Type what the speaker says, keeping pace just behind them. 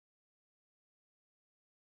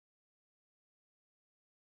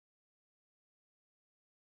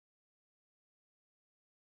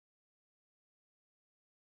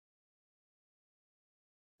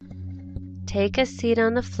take a seat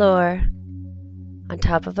on the floor on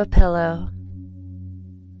top of a pillow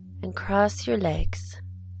and cross your legs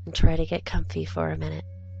and try to get comfy for a minute.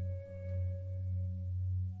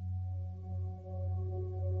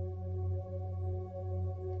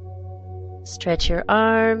 Stretch your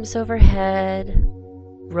arms overhead,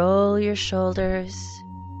 roll your shoulders.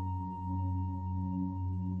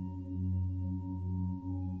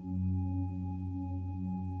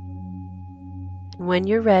 And when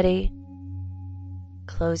you're ready,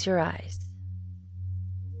 close your eyes.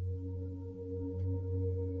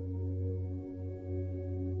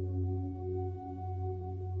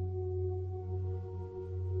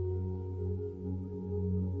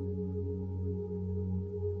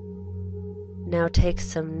 Now take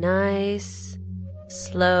some nice,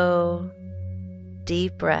 slow,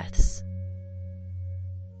 deep breaths.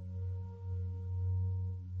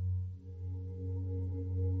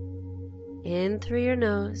 In through your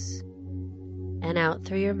nose and out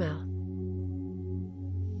through your mouth.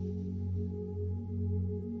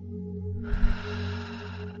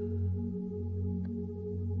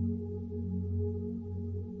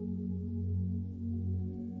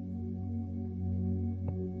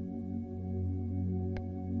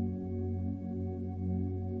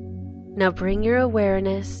 Now bring your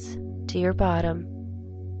awareness to your bottom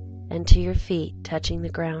and to your feet touching the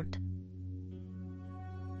ground.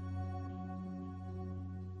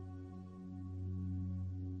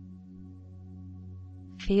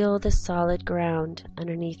 Feel the solid ground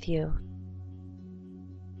underneath you.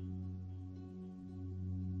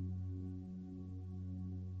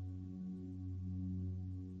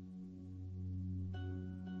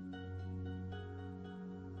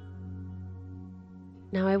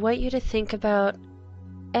 Now I want you to think about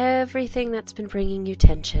everything that's been bringing you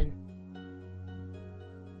tension.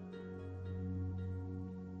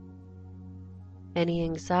 Any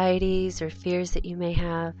anxieties or fears that you may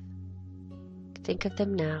have, think of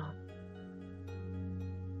them now.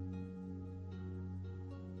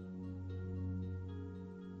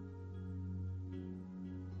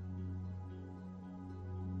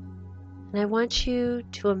 And I want you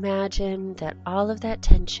to imagine that all of that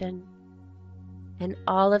tension and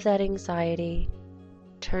all of that anxiety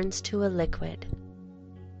turns to a liquid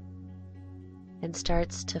and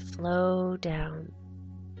starts to flow down.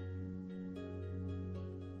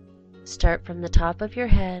 Start from the top of your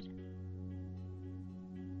head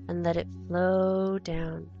and let it flow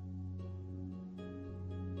down.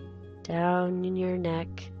 Down in your neck,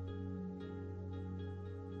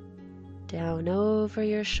 down over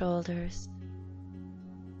your shoulders,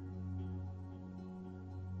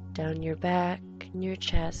 down your back and your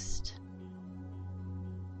chest,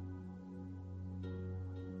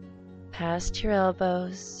 past your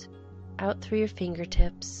elbows, out through your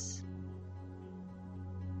fingertips,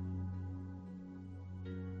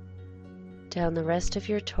 down the rest of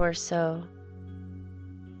your torso,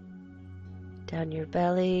 down your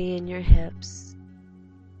belly and your hips,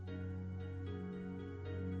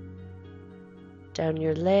 down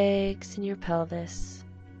your legs and your pelvis,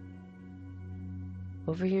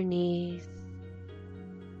 over your knees,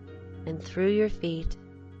 and through your feet,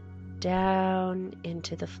 down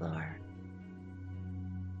into the floor.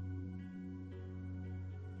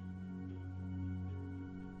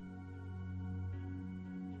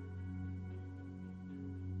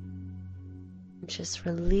 And just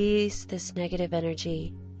release this negative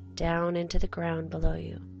energy down into the ground below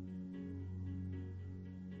you.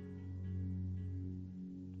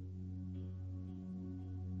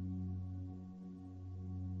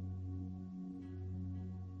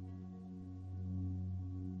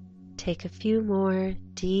 Take a few more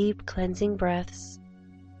deep cleansing breaths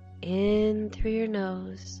in through your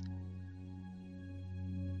nose,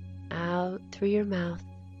 out through your mouth.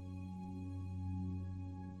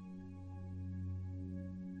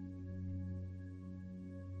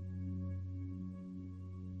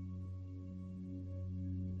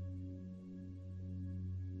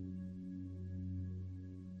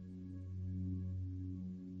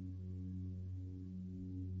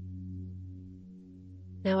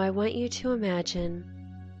 Now I want you to imagine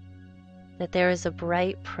that there is a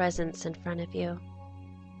bright presence in front of you.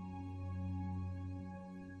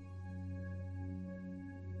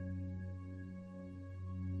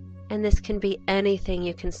 And this can be anything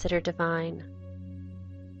you consider divine.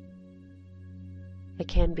 It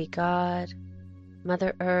can be God,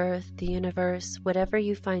 Mother Earth, the universe, whatever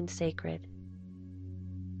you find sacred.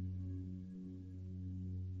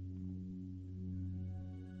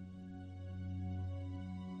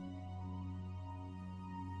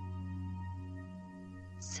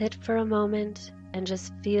 Sit for a moment and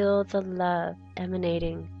just feel the love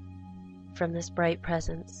emanating from this bright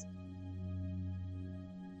presence.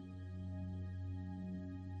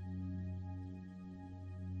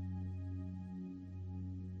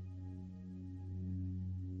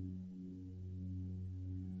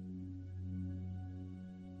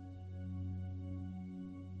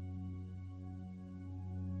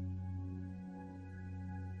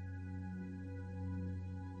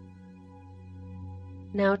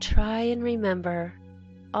 Now try and remember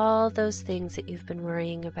all those things that you've been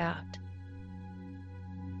worrying about,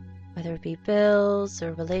 whether it be bills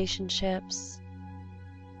or relationships.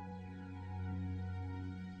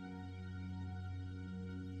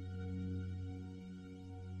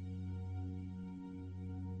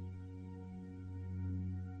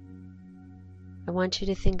 I want you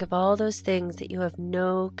to think of all those things that you have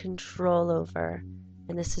no control over,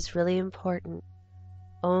 and this is really important.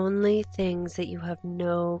 Only things that you have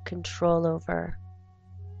no control over.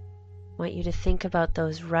 I want you to think about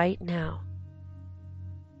those right now.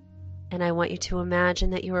 And I want you to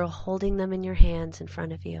imagine that you are holding them in your hands in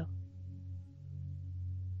front of you.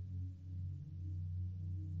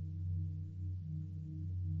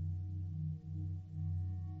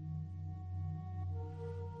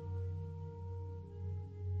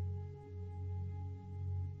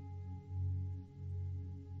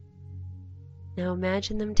 Now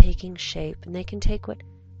imagine them taking shape, and they can take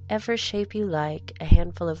whatever shape you like, a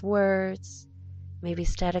handful of words, maybe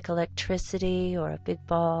static electricity or a big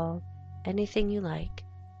ball, anything you like.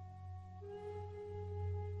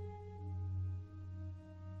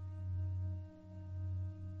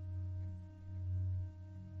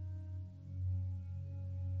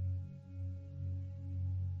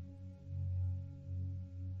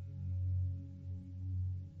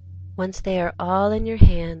 Once they are all in your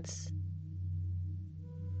hands,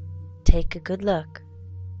 take a good look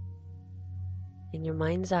in your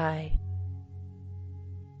mind's eye,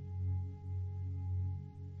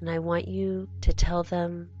 and I want you to tell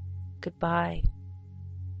them goodbye.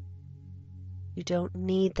 You don't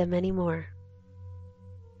need them anymore.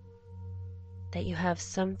 That you have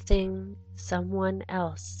something, someone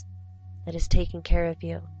else that is taking care of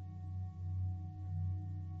you.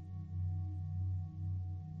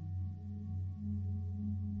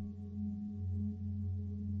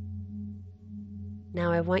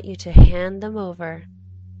 Now I want you to hand them over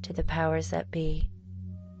to the powers that be,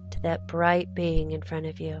 to that bright being in front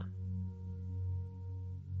of you.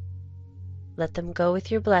 Let them go with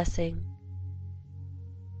your blessing,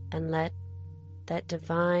 and let that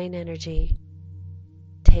divine energy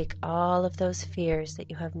take all of those fears that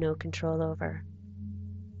you have no control over.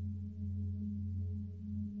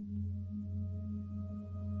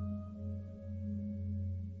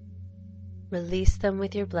 Release them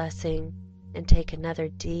with your blessing and take another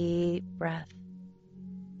deep breath.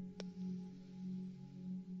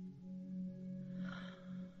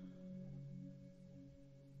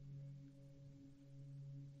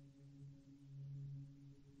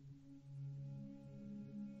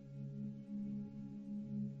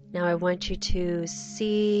 Now I want you to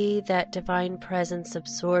see that divine presence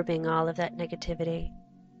absorbing all of that negativity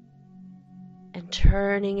and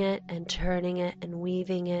turning it and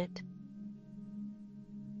weaving it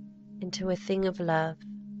into a thing of love.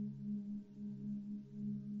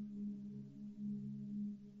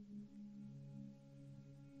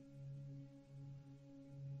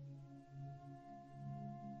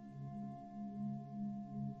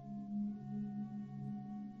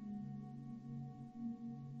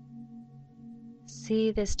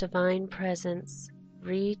 See this divine presence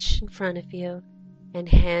reach in front of you and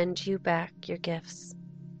hand you back your gifts.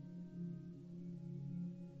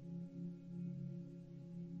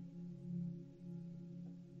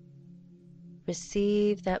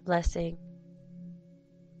 Receive that blessing.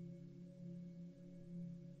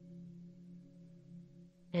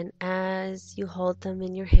 And as you hold them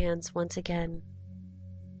in your hands once again,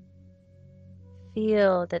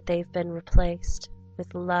 feel that they've been replaced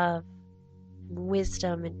with love and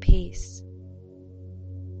wisdom and peace.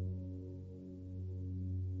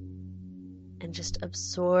 And just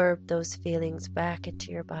absorb those feelings back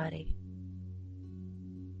into your body.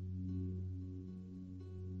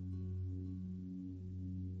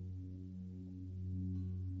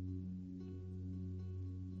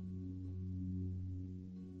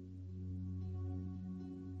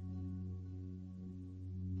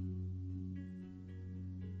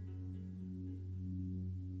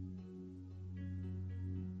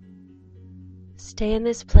 Stay in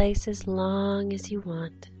this place as long as you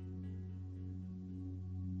want.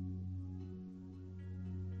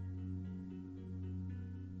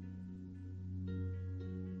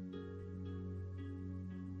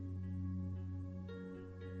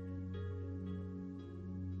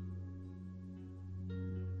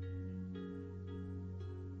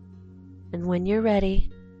 And when you're ready,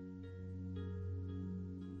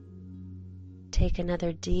 take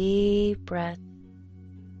another deep breath.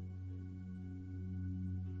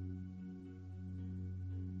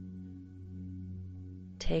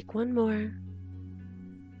 Take one more.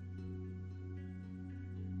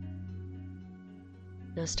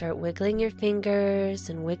 Now start wiggling your fingers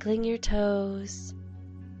and wiggling your toes.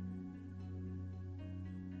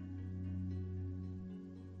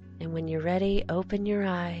 And when you're ready, open your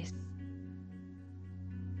eyes.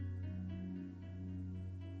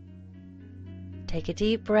 Take a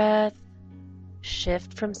deep breath,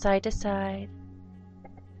 shift from side to side,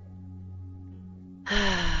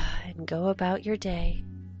 and go about your day.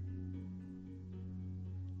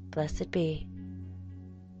 Blessed be.